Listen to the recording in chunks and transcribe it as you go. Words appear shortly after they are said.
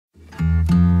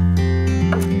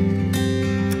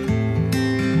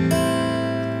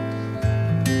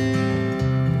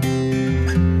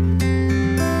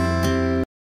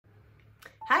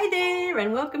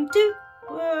and welcome to,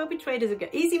 which way does it go?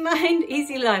 Easy mind,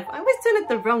 easy life. I always turn it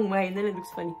the wrong way and then it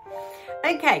looks funny.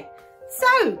 Okay,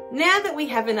 so now that we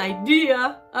have an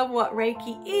idea of what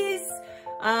Reiki is,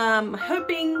 I'm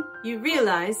hoping you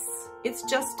realize it's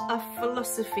just a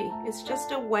philosophy. It's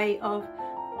just a way of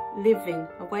living,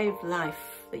 a way of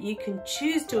life that you can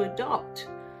choose to adopt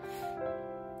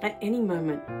at any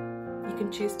moment. You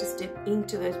can choose to step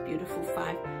into those beautiful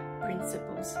 5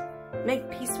 principles.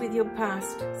 Make peace with your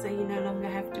past so you no longer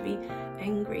have to be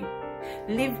angry.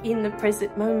 Live in the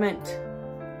present moment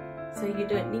so you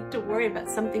don't need to worry about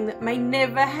something that may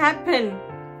never happen.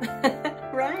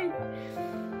 Right?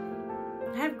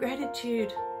 Have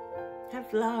gratitude.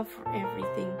 Have love for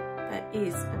everything that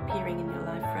is appearing in your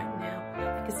life right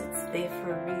now, because it's there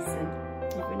for a reason,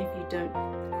 even if you don't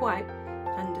quite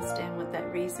understand what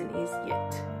that reason is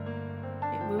yet.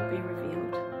 It will be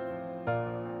revealed.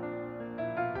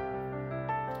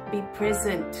 Be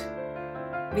present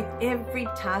with every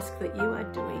task that you are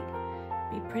doing.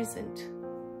 Be present.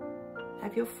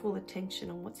 Have your full attention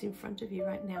on what's in front of you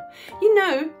right now. You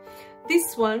know,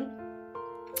 this one,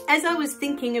 as I was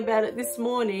thinking about it this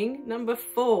morning, number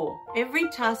 4, every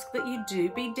task that you do,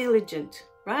 be diligent,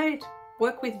 right?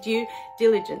 Work with due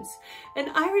diligence. And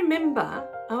I remember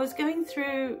I was going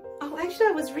through,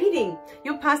 I was reading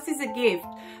Your Past is a Gift.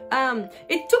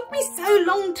 It took me so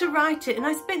long to write it, and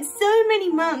I spent so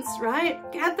many months, right,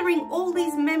 gathering all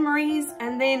these memories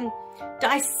and then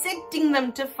dissecting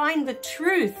them to find the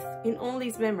truth in all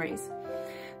these memories,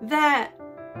 that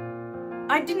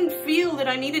I didn't feel that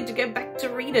I needed to go back to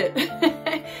read it.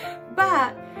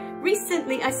 But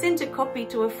recently I sent a copy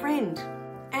to a friend,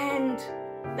 and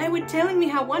they were telling me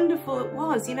how wonderful it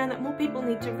was, you know, that more people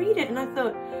need to read it. And I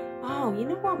thought, oh, you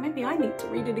know what, maybe I need to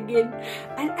read it again.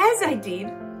 And as I did,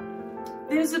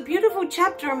 there was a beautiful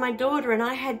chapter on my daughter, and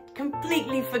I had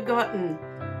completely forgotten.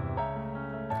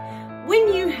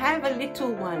 When you have a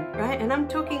little one, right, and I'm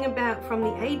talking about from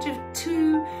the age of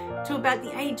 2 to about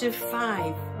the age of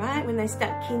 5, right, when they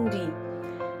start kindy,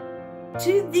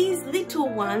 to these little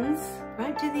ones,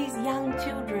 right, to these young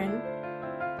children,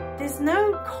 there's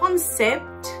no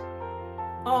concept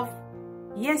of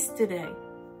yesterday.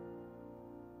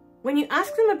 When you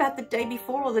ask them about the day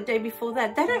before or the day before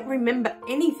that, they don't remember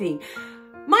anything.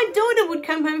 My daughter would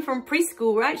come home from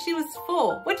preschool, right? She was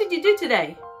 4. What did you do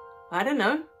today? I don't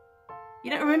know. You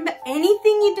don't remember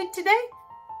anything you did today?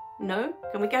 No.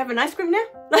 Can we go have an ice cream now?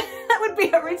 That would be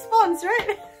her response,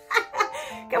 right?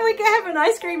 Can we go have an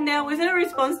ice cream now? Was her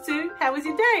response to, how was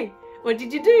your day? What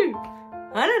did you do?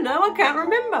 I don't know, I can't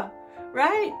remember,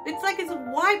 right? It's like it's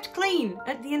wiped clean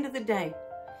at the end of the day.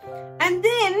 And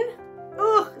then,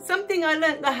 something I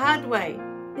learned the hard way.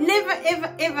 Never,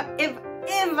 ever, ever, ever,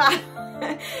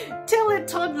 ever tell a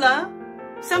toddler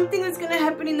something that's going to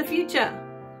happen in the future,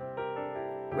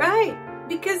 right?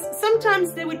 Because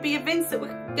sometimes there would be events that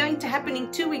were going to happen in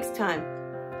 2 weeks' time.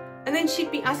 And then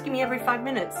she'd be asking me every 5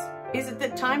 minutes, is it the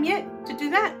time yet to do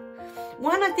that?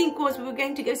 One, I think, was we were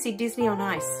going to go see Disney on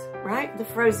Ice, right? The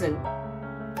Frozen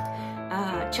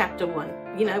chapter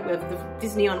 1, you know, with the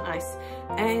Disney on Ice.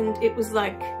 And it was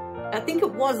like, I think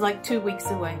it was like 2 weeks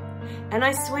away. And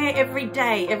I swear every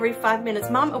day, every 5 minutes,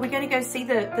 Mum, are we going to go see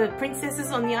the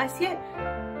princesses on the ice yet?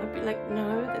 I'd be like,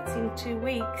 no, that's in 2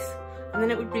 weeks. And then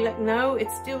it would be like, no,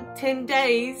 it's still 10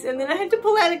 days. And then I had to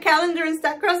pull out a calendar and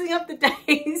start crossing up the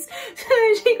days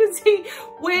so she could see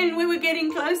when we were getting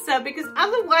closer, because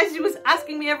otherwise she was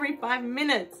asking me every 5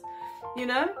 minutes, you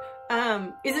know,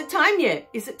 is it time yet?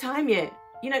 Is it time yet?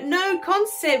 You know, no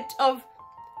concept of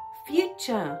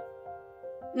future,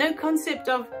 no concept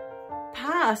of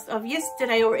past, of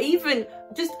yesterday, or even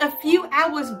just a few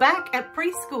hours back at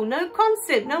preschool. No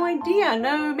concept, no idea,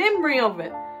 no memory of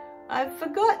it. I've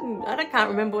forgotten. I can't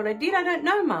remember what I did. I don't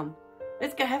know, Mum.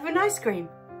 Let's go have an ice cream.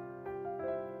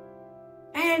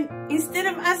 And instead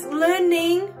of us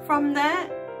learning from that,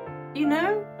 you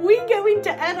know, we go into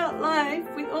adult life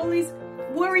with all this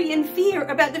worry and fear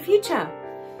about the future.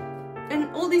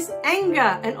 And all this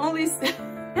anger and all this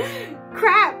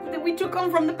crap that we took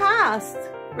on from the past,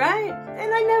 right?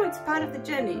 And I know it's part of the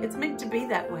journey. It's meant to be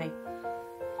that way.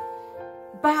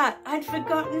 But I'd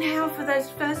forgotten how for those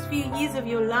first few years of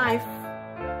your life,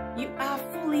 you are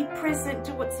fully present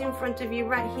to what's in front of you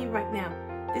right here, right now.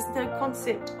 There's no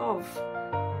concept of,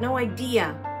 no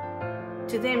idea.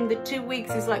 To them, the 2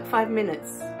 weeks is like 5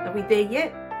 minutes. Are we there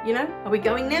yet? You know, are we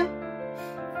going now?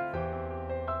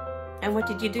 And what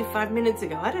did you do 5 minutes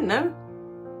ago? I don't know.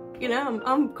 You know,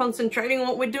 I'm concentrating on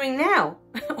what we're doing now.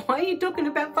 Why are you talking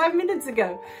about 5 minutes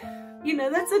ago? You know,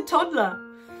 that's a toddler.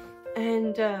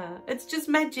 And it's just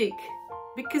magic.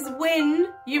 Because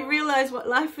when you realize what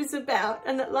life is about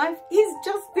and that life is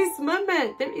just this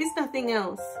moment, there is nothing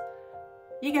else,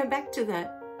 you go back to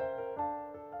that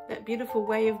beautiful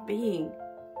way of being.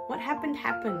 What happened,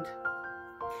 happened.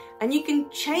 And you can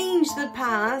change the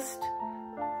past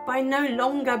by no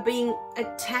longer being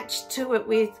attached to it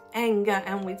with anger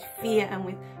and with fear and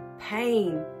with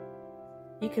pain.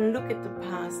 You can look at the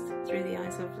past through the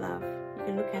eyes of love. You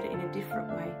can look at it in a different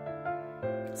way.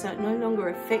 So it no longer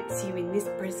affects you in this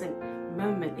present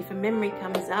moment. If a memory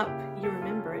comes up, you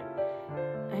remember it.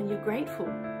 And you're grateful,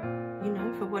 you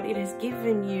know, for what it has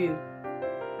given you,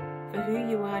 for who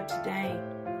you are today.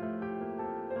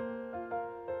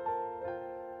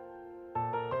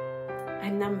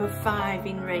 And number 5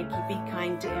 in Reiki, be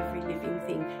kind to every living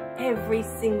thing. Every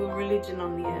single religion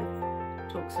on the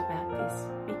earth talks about this.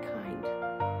 Be kind.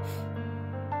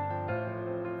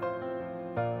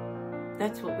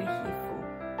 That's what we're here for.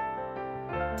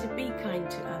 To be kind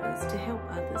to others, to help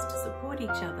others, to support each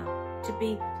other, to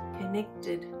be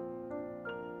connected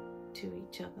to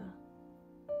each other.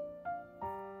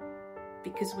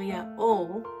 Because we are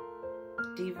all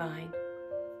divine.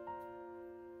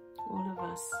 All of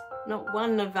us. Not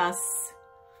one of us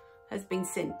has been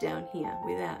sent down here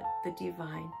without the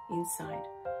divine inside.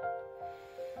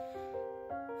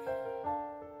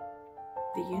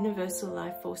 The universal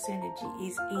life force energy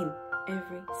is in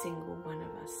every single one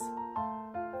of us.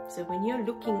 So when you're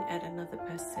looking at another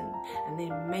person and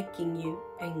they're making you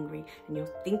angry and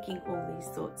you're thinking all these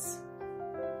thoughts,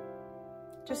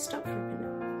 just stop for a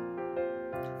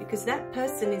minute. Because that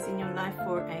person is in your life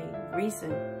for a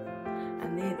reason.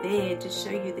 And they're there to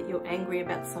show you that you're angry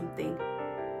about something.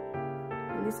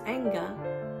 And this anger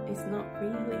is not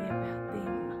really about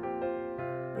them.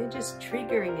 They're just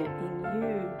triggering it in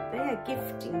you. They are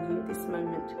gifting you this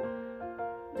moment.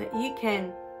 That you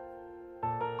can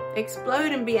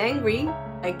explode and be angry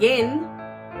again.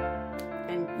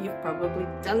 And you've probably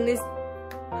done this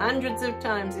hundreds of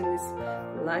times in this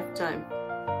lifetime,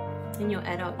 in your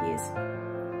adult years.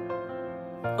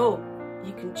 Or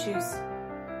you can choose,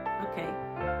 okay,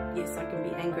 yes, I can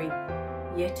be angry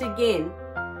yet again,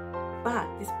 but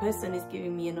this person is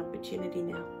giving me an opportunity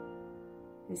now.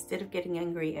 Instead of getting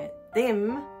angry at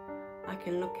them, I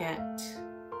can look at,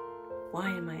 why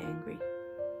am I angry?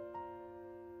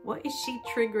 What is she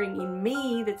triggering in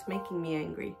me that's making me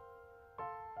angry?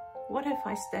 What have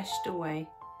I stashed away?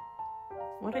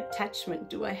 What attachment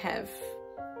do I have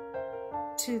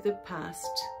to the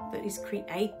past that is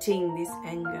creating this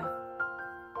anger?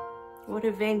 What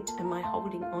event am I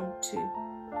holding on to?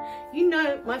 You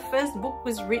know, my first book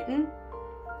was written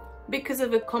because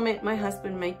of a comment my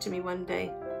husband made to me one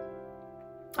day.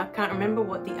 I can't remember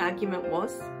what the argument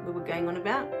was we were going on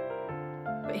about,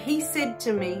 but he said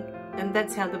to me, and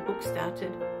that's how the book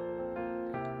started,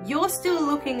 "You're still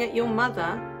looking at your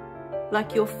mother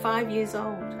like you're 5 years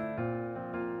old."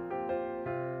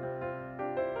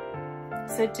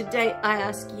 So today I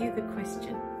ask you the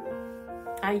question,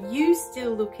 are you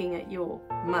still looking at your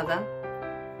mother,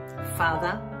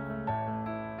 father,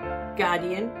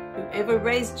 guardian, whoever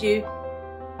raised you?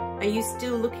 Are you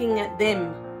still looking at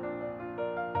them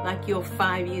like you're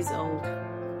 5 years old?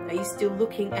 Are you still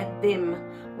looking at them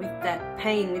with that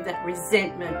pain, with that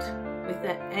resentment, with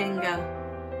that anger,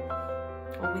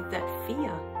 or with that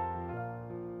fear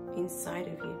inside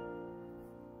of you?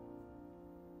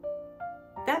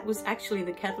 That was actually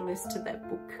the catalyst to that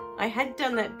book. I had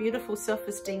done that beautiful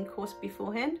self-esteem course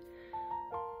beforehand,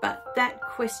 but that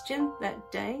question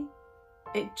that day,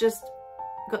 it just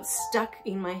got stuck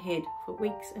in my head for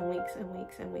weeks and weeks and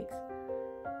weeks and weeks.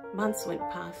 Months went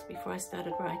past before I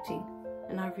started writing,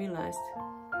 and I realized,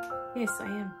 yes,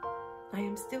 I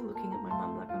am still looking at my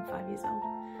mum like I'm 5 years old,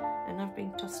 and I've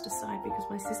been tossed aside because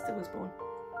my sister was born.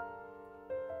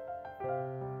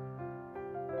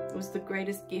 It was the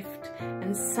greatest gift,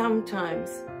 and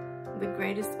sometimes the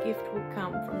greatest gift will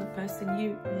come from the person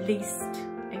you least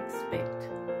expect.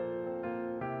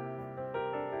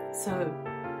 So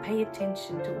pay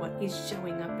attention to what is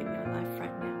showing up in your life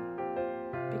right now,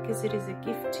 because it is a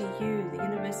gift to you. The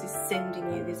universe is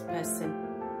sending you this person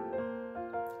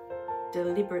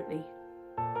deliberately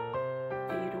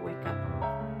for you to wake up.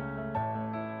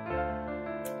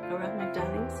 All right, my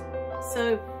darlings.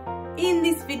 So in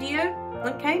this video,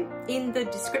 okay, in the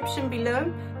description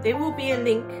below, there will be a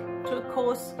link to a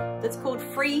course that's called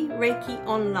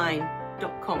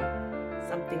freereikionline.com,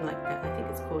 something like that. I think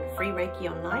it's called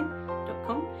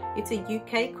freereikionline.com. It's a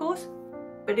UK course,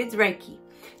 but it's Reiki.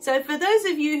 So for those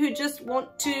of you who just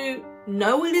want to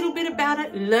know a little bit about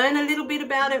it, learn a little bit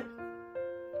about it,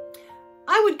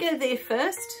 I would go there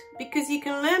first, because you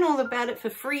can learn all about it for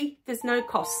free. There's no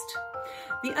cost.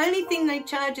 The only thing they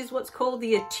charge is what's called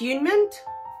the attunement,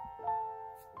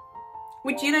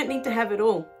 which you don't need to have at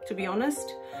all, to be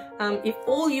honest. If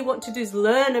all you want to do is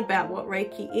learn about what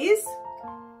Reiki is,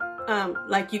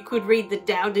 like you could read the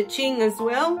Tao Te Ching as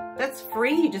well. That's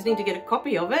free. You just need to get a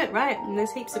copy of it, right? And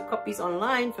there's heaps of copies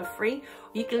online for free.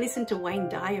 You can listen to Wayne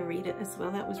Dyer read it as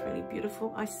well. That was really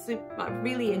beautiful. I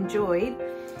really enjoyed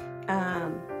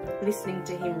listening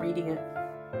to him reading it.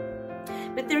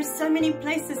 But there are so many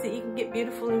places that you can get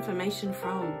beautiful information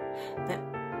from that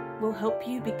will help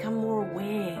you become more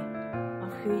aware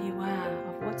of who you are,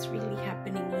 of what's really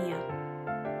happening here,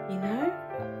 you know?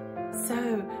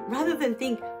 So rather than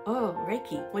think, oh,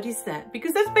 Reiki, what is that?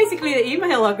 Because that's basically the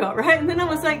email I got, right? And then I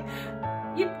was like,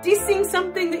 you're dissing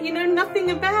something that you know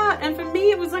nothing about. And for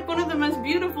me, it was like one of the most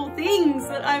beautiful things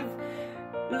that I've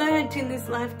learned in this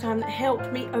lifetime that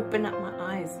helped me open up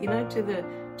my eyes, you know, to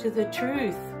the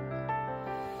truth.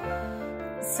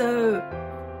 So,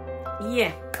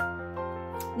 yeah.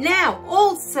 Now,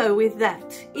 also with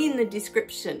that, in the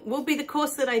description, will be the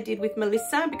course that I did with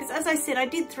Melissa, because as I said, I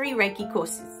did 3 Reiki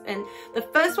courses. And the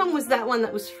first one was that one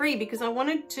that was free, because I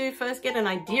wanted to first get an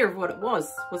idea of what it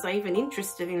was. Was I even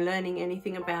interested in learning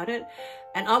anything about it?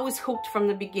 And I was hooked from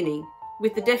the beginning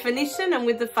with the definition and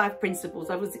with the 5 principles.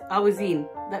 I was in.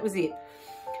 That was it.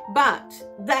 But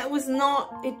that was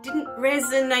not, it didn't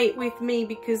resonate with me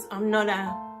because I'm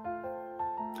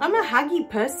a huggy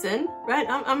person, right?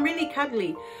 I'm really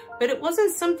cuddly, but it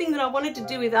wasn't something that I wanted to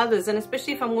do with others. And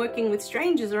especially if I'm working with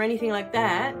strangers or anything like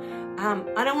that,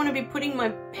 I don't want to be putting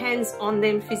my hands on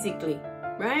them physically,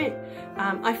 right?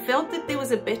 I felt that there was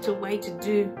a better way to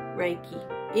do Reiki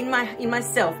in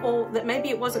myself, or that maybe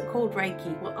it wasn't called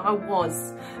Reiki, what I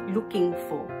was looking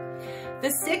for. The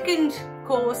second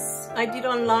course I did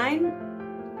online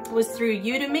was through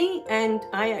Udemy, and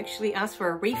I actually asked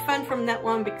for a refund from that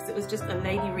one because it was just a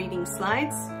lady reading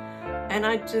slides, and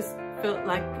I just felt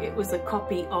like it was a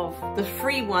copy of the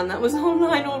free one that was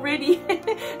online already.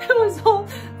 It was all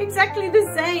exactly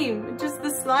the same, just the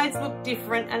slides looked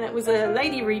different, and it was a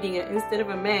lady reading it instead of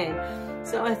a man.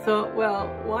 So I thought, well,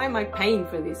 why am I paying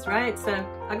for this, right? So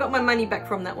I got my money back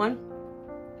from that one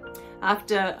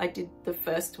after I did the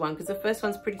first one, because the first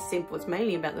one's pretty simple. It's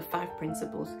mainly about the 5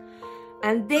 principles.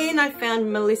 And then I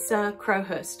found Melissa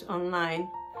Crowhurst online.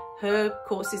 Her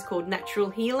course is called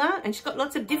Natural Healer, and she's got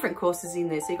lots of different courses in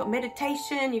there. So you've got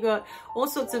meditation, you've got all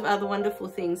sorts of other wonderful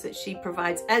things that she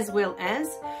provides, as well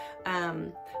as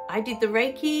I did the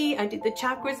Reiki, I did the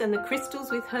chakras and the crystals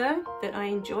with her that I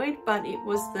enjoyed, but it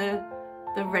was the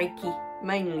Reiki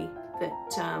mainly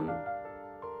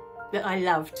that I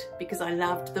loved, because I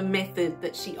loved the method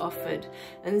that she offered.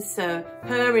 And so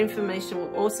her information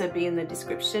will also be in the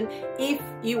description. If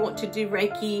you want to do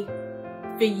Reiki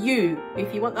for you,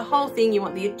 if you want the whole thing, you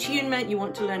want the attunement, you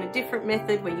want to learn a different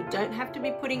method where you don't have to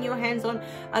be putting your hands on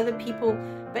other people.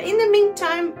 But in the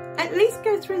meantime, at least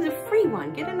go through the free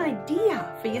one, get an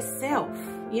idea for yourself,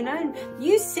 you know,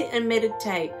 you sit and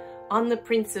meditate on the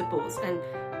principles and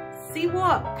see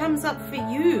what comes up for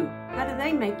you. How do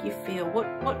they make you feel? What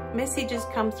messages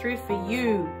come through for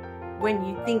you when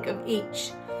you think of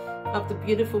each of the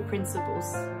beautiful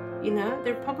principles? You know,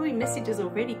 there are probably messages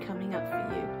already coming up for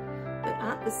you that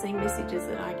aren't the same messages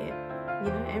that I get.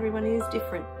 You know, everyone is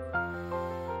different.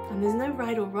 And there's no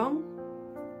right or wrong.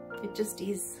 It just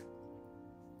is.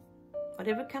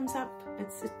 Whatever comes up,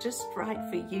 it's just right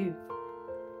for you.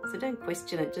 So don't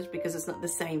question it just because it's not the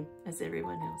same as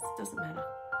everyone else. It doesn't matter.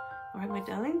 All right, my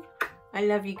darling, I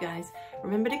love you guys.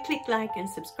 Remember to click like and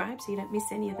subscribe so you don't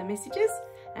miss any of the messages.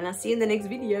 And I'll see you in the next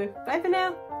video. Bye for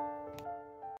now.